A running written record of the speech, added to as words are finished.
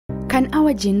Can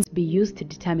our genes be used to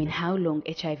determine how long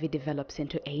HIV develops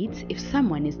into AIDS if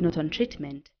someone is not on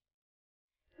treatment?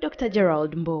 Dr.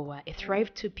 Gerald Mbowa, a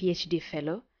Thrive 2 PhD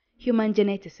fellow, human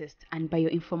geneticist and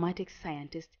bioinformatics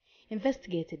scientist,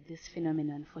 investigated this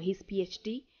phenomenon for his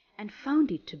PhD and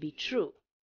found it to be true.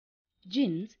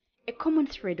 Genes, a common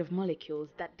thread of molecules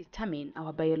that determine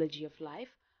our biology of life,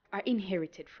 are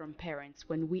inherited from parents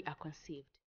when we are conceived.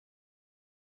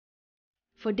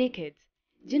 For decades,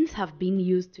 genes have been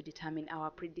used to determine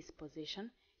our predisposition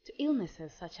to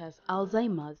illnesses such as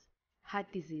Alzheimer's, heart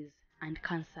disease, and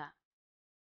cancer.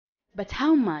 But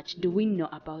how much do we know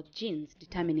about genes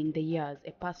determining the years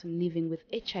a person living with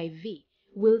HIV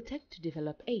will take to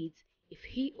develop AIDS if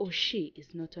he or she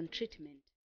is not on treatment?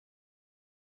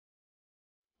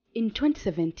 In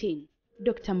 2017,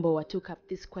 Dr. Mbowa took up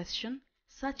this question,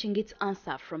 searching its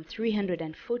answer from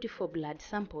 344 blood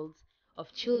samples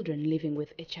of children living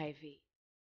with HIV.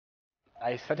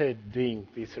 I started doing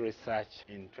this research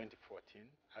in 2014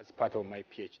 as part of my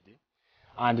PhD.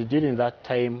 And during that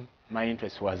time, my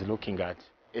interest was looking at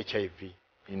HIV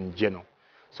in general.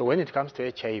 So when it comes to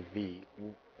HIV,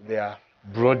 there are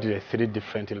broadly 3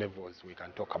 different levels we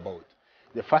can talk about.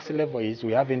 The first level is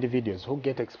we have individuals who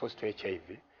get exposed to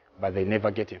HIV, but they never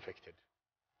get infected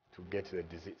to get the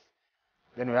disease.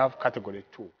 Then we have category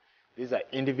 2. These are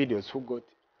individuals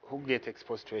who get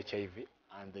exposed to HIV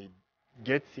and they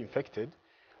get infected.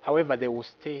 However, they will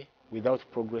stay without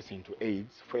progressing to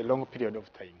AIDS for a long period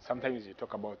of time. Sometimes you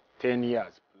talk about 10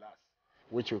 years plus,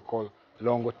 which we call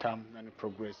long-term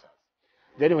non-progressors.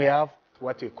 Then we have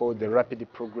what we call the rapid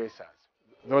progressors.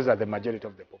 Those are the majority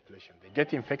of the population. They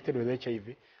get infected with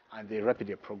HIV and they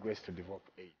rapidly progress to develop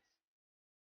AIDS.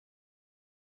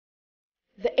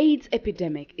 The AIDS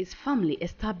epidemic is firmly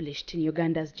established in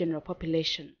Uganda's general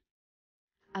population.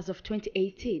 As of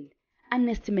 2018, an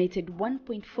estimated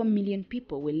 1.4 million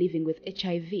people were living with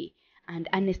HIV, and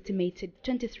an estimated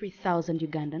 23,000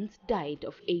 Ugandans died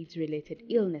of AIDS-related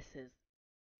illnesses.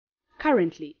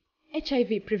 Currently,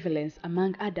 HIV prevalence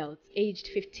among adults aged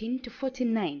 15 to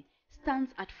 49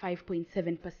 stands at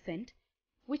 5.7%,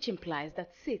 which implies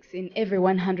that 6 in every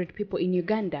 100 people in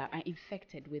Uganda are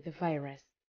infected with the virus.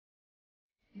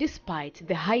 Despite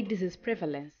the high disease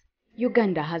prevalence,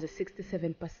 Uganda has a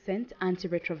 67%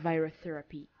 antiretroviral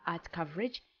therapy ART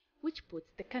coverage, which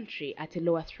puts the country at a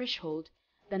lower threshold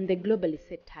than the globally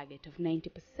set target of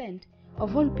 90%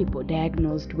 of all people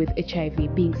diagnosed with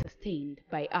HIV being sustained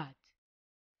by ART.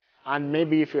 And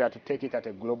maybe if we are to take it at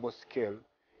a global scale,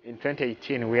 in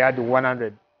 2018 we had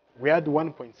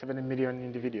 1.7 million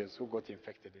individuals who got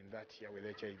infected in that year with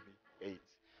HIV/AIDS.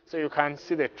 So you can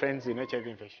see the trends in HIV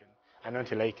infection are not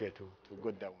likely to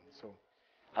go down. So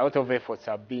a lot of efforts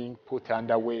are being put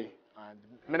underway, and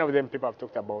many of them people have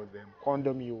talked about them: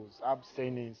 condom use,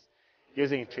 abstinence,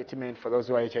 using treatment for those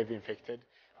who are HIV infected.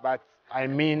 But I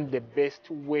mean, the best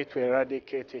way to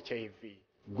eradicate HIV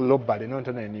globally, not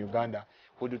only in Uganda,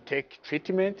 would take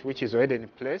treatment, which is already in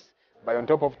place. But on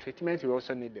top of treatment, we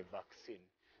also need a vaccine.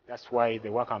 That's why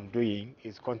the work I'm doing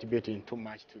is contributing too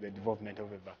much to the development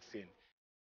of a vaccine.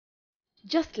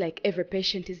 Just like every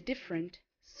patient is different,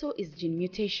 so is gene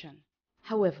mutation.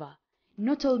 However,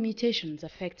 not all mutations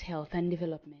affect health and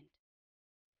development.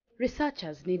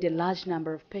 Researchers need a large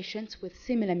number of patients with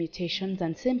similar mutations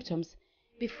and symptoms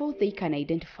before they can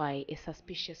identify a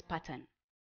suspicious pattern.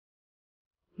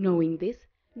 Knowing this,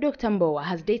 Dr. Mbowa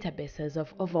has databases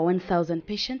of over 1,000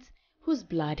 patients whose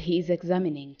blood he is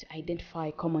examining to identify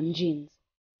common genes.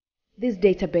 These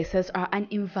databases are an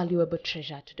invaluable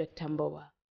treasure to Dr.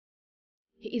 Mbowa.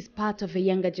 He is part of a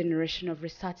younger generation of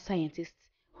research scientists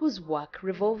whose work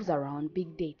revolves around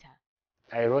big data.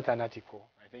 I wrote an article,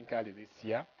 I think early this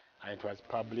year, and it was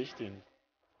published in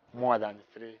more than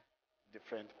 3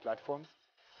 different platforms.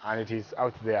 And it is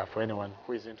out there for anyone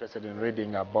who is interested in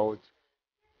reading about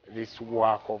this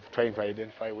work of trying to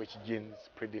identify which genes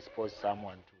predispose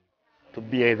someone to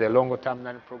be either a longer-term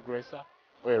non-progressor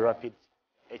or a rapid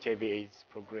HIV/AIDS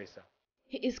progressor.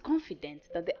 He is confident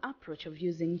that the approach of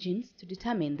using genes to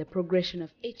determine the progression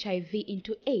of HIV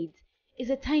into AIDS is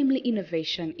a timely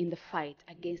innovation in the fight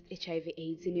against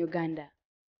HIV/AIDS in Uganda.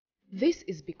 This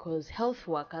is because health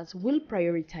workers will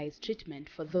prioritize treatment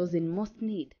for those in most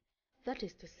need, that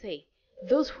is to say,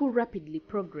 those who rapidly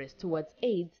progress towards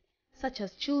AIDS, such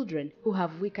as children who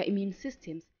have weaker immune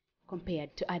systems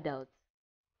compared to adults.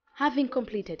 Having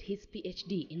completed his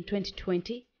PhD in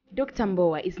 2020, Dr.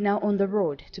 Mbowa is now on the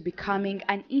road to becoming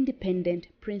an independent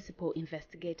principal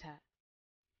investigator.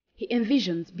 He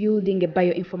envisions building a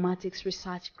bioinformatics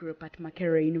research group at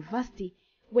Makerere University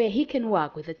where he can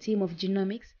work with a team of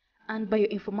genomics and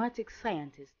bioinformatics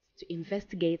scientists to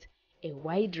investigate a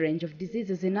wide range of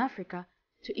diseases in Africa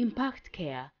to impact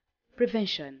care,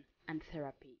 prevention, and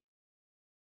therapy.